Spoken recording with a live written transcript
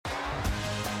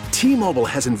T-Mobile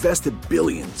has invested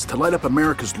billions to light up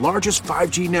America's largest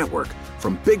 5G network,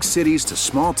 from big cities to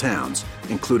small towns,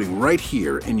 including right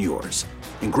here in yours.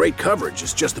 And great coverage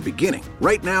is just the beginning.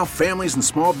 Right now, families and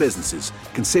small businesses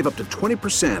can save up to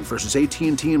 20% versus AT&T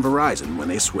and Verizon when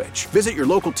they switch. Visit your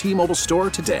local T-Mobile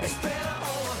store today.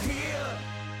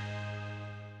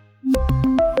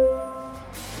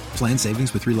 Plan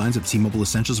savings with 3 lines of T-Mobile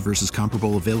Essentials versus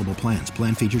comparable available plans.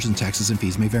 Plan features and taxes and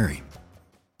fees may vary.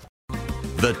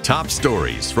 The top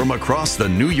stories from across the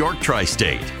New York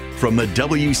tri-state from the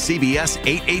WCBS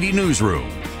 880 newsroom.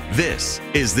 This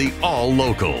is the All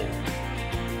Local.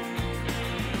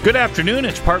 Good afternoon.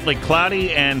 It's partly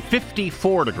cloudy and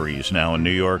 54 degrees now in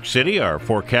New York City. Our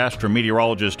forecaster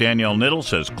meteorologist Danielle Niddle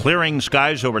says clearing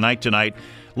skies overnight tonight.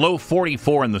 Low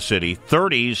 44 in the city,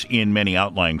 30s in many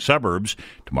outlying suburbs.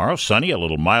 Tomorrow, sunny, a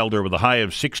little milder with a high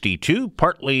of 62,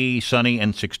 partly sunny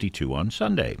and 62 on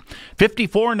Sunday.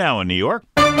 54 now in New York.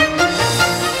 The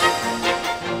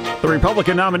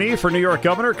Republican nominee for New York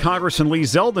Governor, Congressman Lee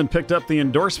Zeldin, picked up the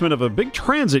endorsement of a big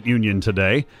transit union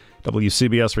today.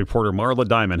 WCBS reporter Marla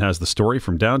Diamond has the story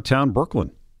from downtown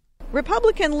Brooklyn.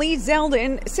 Republican Lee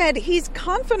Zeldin said he's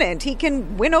confident he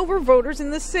can win over voters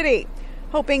in the city,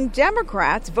 hoping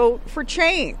Democrats vote for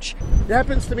change. It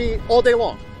happens to me all day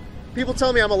long. People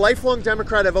tell me I'm a lifelong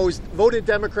Democrat. I've always voted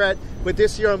Democrat, but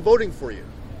this year I'm voting for you.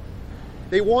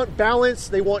 They want balance.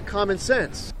 They want common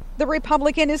sense. The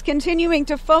Republican is continuing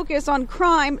to focus on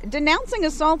crime, denouncing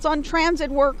assaults on transit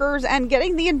workers, and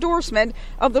getting the endorsement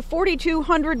of the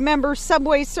 4,200-member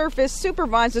Subway Surface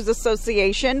Supervisors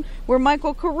Association, where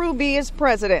Michael Karoubi is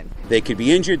president. They could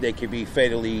be injured. They could be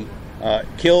fatally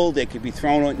killed. They could be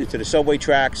thrown into the subway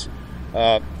tracks,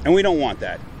 and we don't want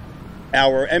that.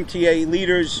 Our MTA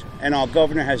leaders and our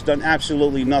governor has done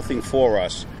absolutely nothing for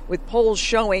us. With polls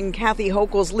showing Kathy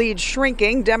Hochul's lead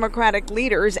shrinking, Democratic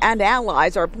leaders and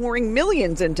allies are pouring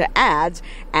millions into ads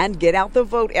and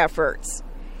get-out-the-vote efforts.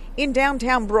 In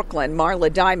downtown Brooklyn,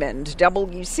 Marla Diamond,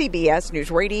 WCBS News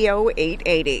Radio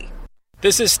 880.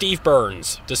 This is Steve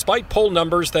Burns. Despite poll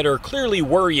numbers that are clearly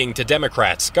worrying to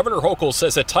Democrats, Governor Hochul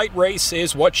says a tight race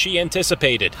is what she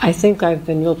anticipated. I think I've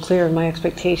been real clear in my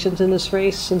expectations in this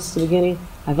race since the beginning.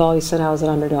 I've always said I was an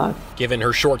underdog. Given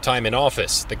her short time in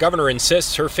office, the governor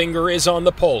insists her finger is on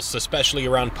the pulse, especially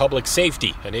around public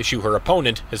safety, an issue her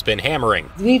opponent has been hammering.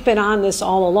 We've been on this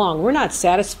all along. We're not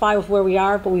satisfied with where we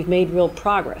are, but we've made real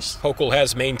progress. Hochul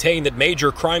has maintained that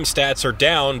major crime stats are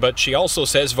down, but she also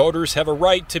says voters have a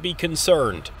right to be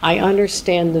concerned. I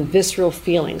understand the visceral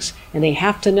feelings, and they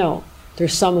have to know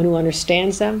there's someone who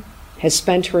understands them, has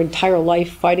spent her entire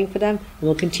life fighting for them, and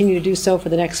will continue to do so for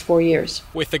the next 4 years.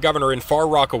 With the governor in Far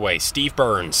Rockaway, Steve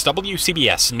Burns,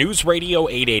 WCBS News Radio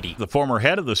 880. The former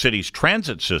head of the city's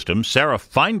transit system, Sarah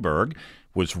Feinberg,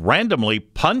 was randomly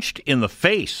punched in the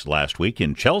face last week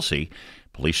in Chelsea.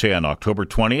 Police say on October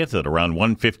 20th at around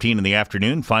 1:15 in the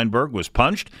afternoon, Feinberg was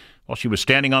punched while she was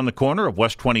standing on the corner of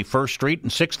West 21st Street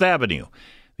and 6th Avenue.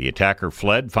 The attacker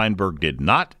fled. Feinberg did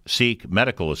not seek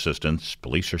medical assistance.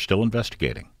 Police are still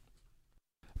investigating.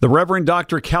 The Reverend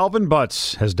Dr. Calvin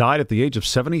Butts has died at the age of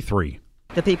 73.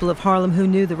 The people of Harlem who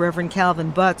knew the Reverend Calvin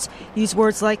Butts used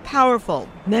words like powerful,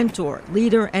 mentor,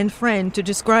 leader, and friend to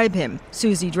describe him.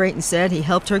 Susie Drayton said he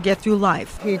helped her get through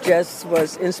life. He just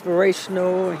was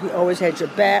inspirational. He always had your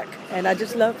back, and I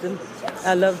just loved him.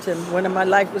 I loved him. When my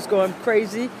life was going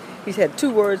crazy, he said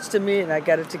 2 words to me, and I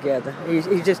got it together.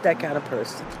 He's just that kind of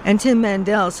person. And Tim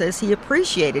Mandel says he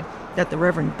appreciated that the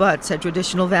Reverend Butts had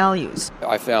traditional values.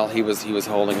 I felt he was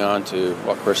holding on to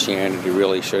what Christianity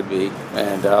really should be,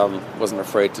 and wasn't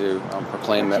afraid to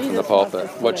proclaim that from the pulpit,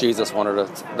 what Jesus wanted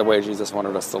us, the way Jesus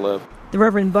wanted us to live. The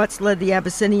Reverend Butts led the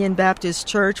Abyssinian Baptist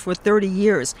Church for 30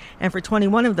 years, and for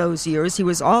 21 of those years, he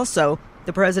was also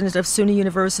the president of SUNY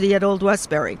University at Old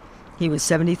Westbury. He was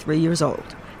 73 years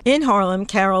old. In Harlem,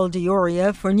 Carol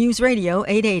Dioria for News Radio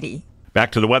 880.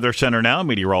 Back to the Weather Center now.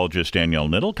 Meteorologist Danielle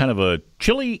Niddle. Kind of a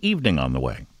chilly evening on the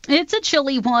way. It's a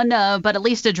chilly one, but at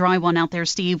least a dry one out there,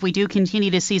 Steve. We do continue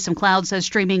to see some clouds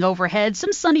streaming overhead.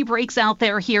 Some sunny breaks out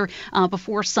there here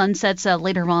before sunsets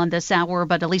later on this hour,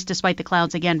 but at least despite the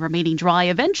clouds, again, remaining dry.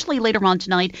 Eventually, later on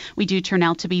tonight, we do turn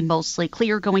out to be mostly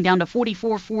clear, going down to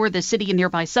 44 for the city and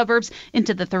nearby suburbs,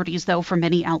 into the 30s, though, for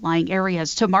many outlying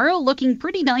areas. Tomorrow, looking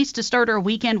pretty nice to start our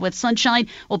weekend with sunshine.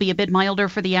 Will be a bit milder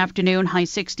for the afternoon, high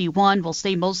 61. We'll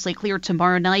stay mostly clear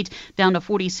tomorrow night, down to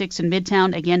 46 in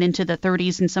Midtown, again into the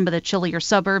 30s in some some of the chillier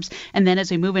suburbs. And then as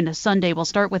we move into Sunday, we'll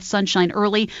start with sunshine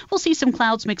early. We'll see some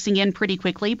clouds mixing in pretty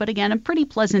quickly, but again, a pretty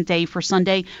pleasant day for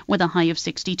Sunday with a high of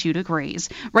 62 degrees.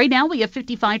 Right now, we have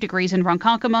 55 degrees in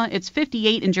Ronkonkoma. It's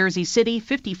 58 in Jersey City,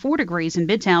 54 degrees in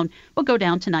Midtown. We'll go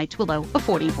down tonight to a low of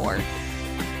 44.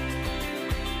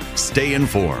 Stay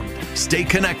informed. Stay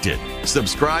connected.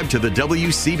 Subscribe to the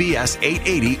WCBS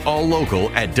 880 All Local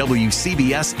at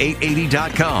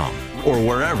WCBS880.com or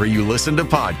wherever you listen to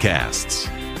podcasts.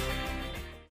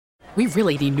 We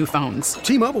really need new phones.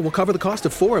 T-Mobile will cover the cost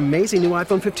of 4 amazing new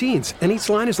iPhone 15s, and each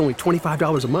line is only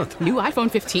 $25 a month. New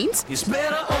iPhone 15s? It's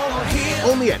better over here.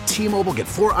 Only at T-Mobile, get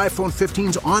 4 iPhone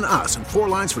 15s on us and 4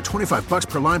 lines for $25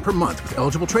 per line per month with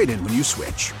eligible trade-in when you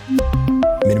switch.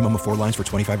 Minimum of 4 lines for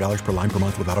 $25 per line per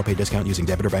month with autopay discount using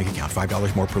debit or bank account.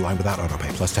 $5 more per line without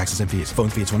autopay, plus taxes and fees. Phone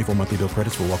fee at 24 monthly bill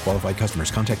credits for well-qualified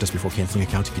customers. Contact us before canceling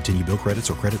account to continue bill credits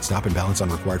or credit stop and balance on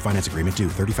required finance agreement due.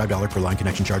 $35 per line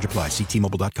connection charge applies. See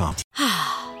T-Mobile.com.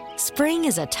 Spring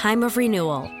is a time of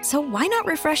renewal, so why not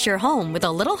refresh your home with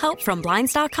a little help from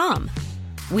Blinds.com?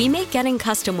 We make getting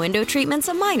custom window treatments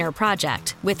a minor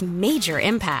project with major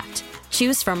impact.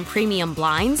 Choose from premium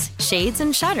blinds, shades,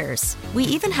 and shutters. We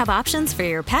even have options for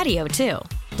your patio, too.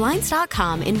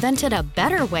 Blinds.com invented a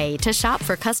better way to shop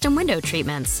for custom window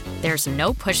treatments. There's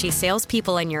no pushy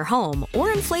salespeople in your home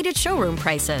or inflated showroom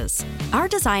prices. Our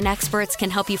design experts can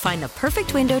help you find the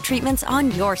perfect window treatments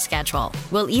on your schedule.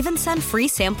 We'll even send free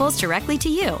samples directly to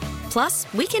you.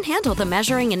 Plus, we can handle the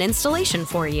measuring and installation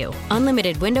for you.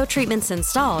 Unlimited window treatments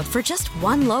installed for just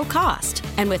one low cost.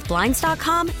 And with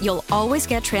Blinds.com, you'll always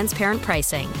get transparent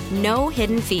pricing. No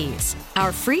hidden fees.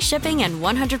 Our free shipping and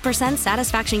 100%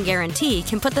 satisfaction guarantee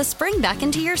can put the spring back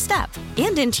into your step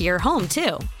and into your home,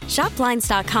 too. Shop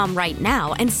Blinds.com right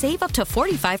now and save up to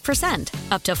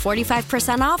 45%. Up to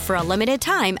 45% off for a limited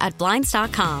time at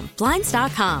Blinds.com.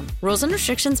 Blinds.com. Rules and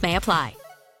restrictions may apply.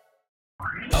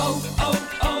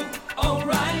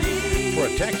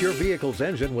 Protect your vehicle's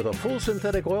engine with a full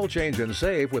synthetic oil change and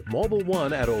save with Mobil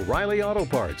 1 at O'Reilly Auto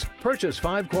Parts. Purchase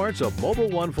 5 quarts of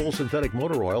Mobil 1 full synthetic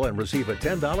motor oil and receive a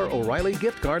 $10 O'Reilly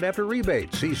gift card after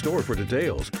rebate. See store for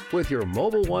details. With your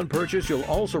Mobil 1 purchase, you'll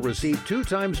also receive 2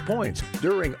 times points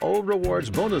during O Rewards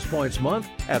Bonus Points Month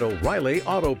at O'Reilly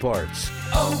Auto Parts.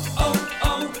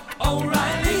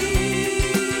 O'Reilly.